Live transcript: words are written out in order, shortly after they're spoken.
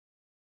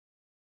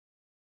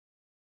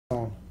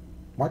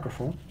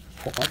microphone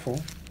for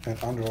iPhone and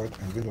Android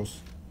and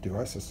Windows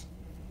devices.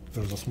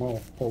 There's a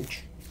small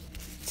pouch,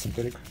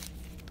 synthetic,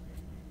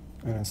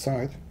 and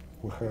inside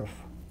we have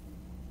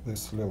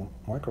this little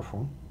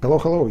microphone.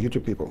 Hello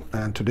YouTube people,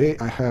 and today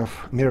I have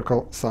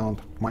Miracle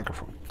Sound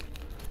microphone.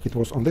 It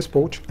was on this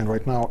pouch and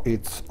right now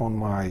it's on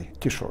my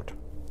t-shirt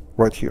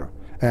right here,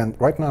 and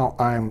right now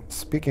I'm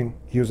speaking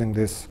using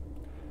this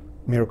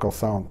Miracle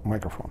Sound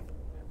microphone,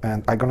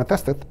 and I'm gonna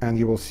test it and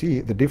you will see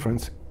the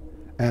difference.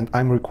 And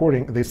I'm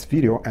recording this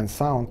video and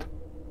sound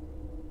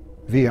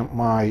via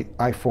my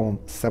iPhone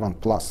 7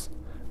 Plus,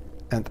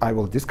 and I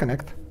will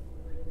disconnect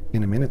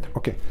in a minute.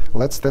 Okay,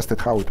 let's test it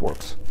how it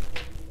works.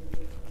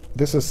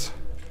 This is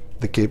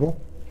the cable.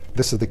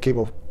 This is the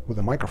cable with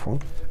the microphone,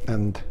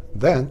 and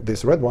then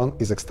this red one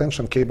is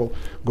extension cable,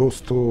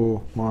 goes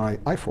to my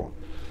iPhone.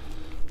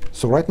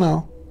 So right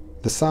now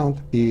the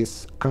sound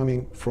is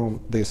coming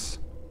from this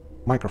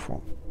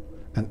microphone,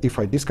 and if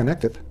I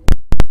disconnect it,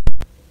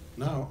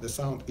 now the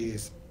sound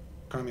is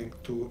coming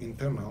to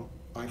internal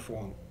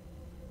iPhone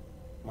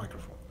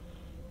microphone.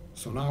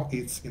 So now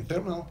it's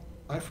internal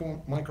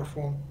iPhone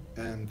microphone,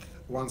 and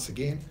once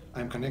again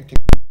I'm connecting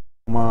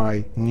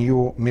my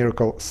new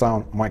Miracle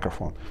Sound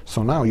microphone.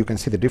 So now you can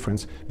see the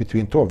difference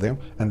between two of them,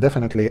 and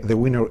definitely the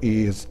winner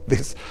is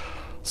this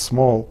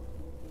small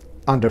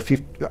under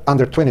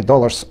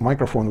 $20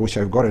 microphone, which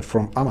I've got it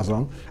from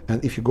Amazon.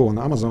 And if you go on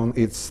Amazon,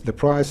 the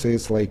price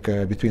is like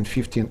between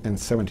 $15 and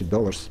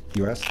 $70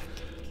 US.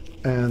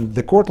 And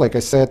the cord, like I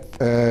said,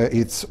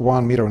 it's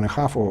 1.5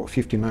 meters or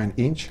 59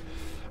 inch.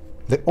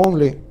 The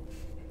only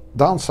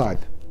downside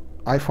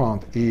I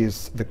found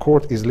is the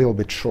cord is a little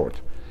bit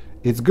short.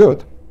 It's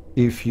good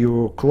if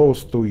you're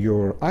close to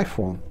your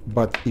iPhone,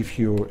 but if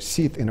you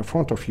sit in the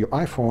front of your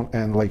iPhone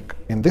and like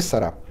in this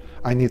setup,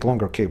 I need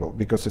longer cable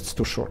because it's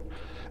too short.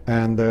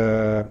 And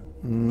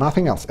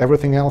nothing else.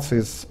 Everything else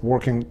is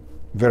working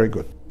very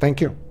good. Thank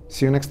you.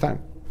 See you next time.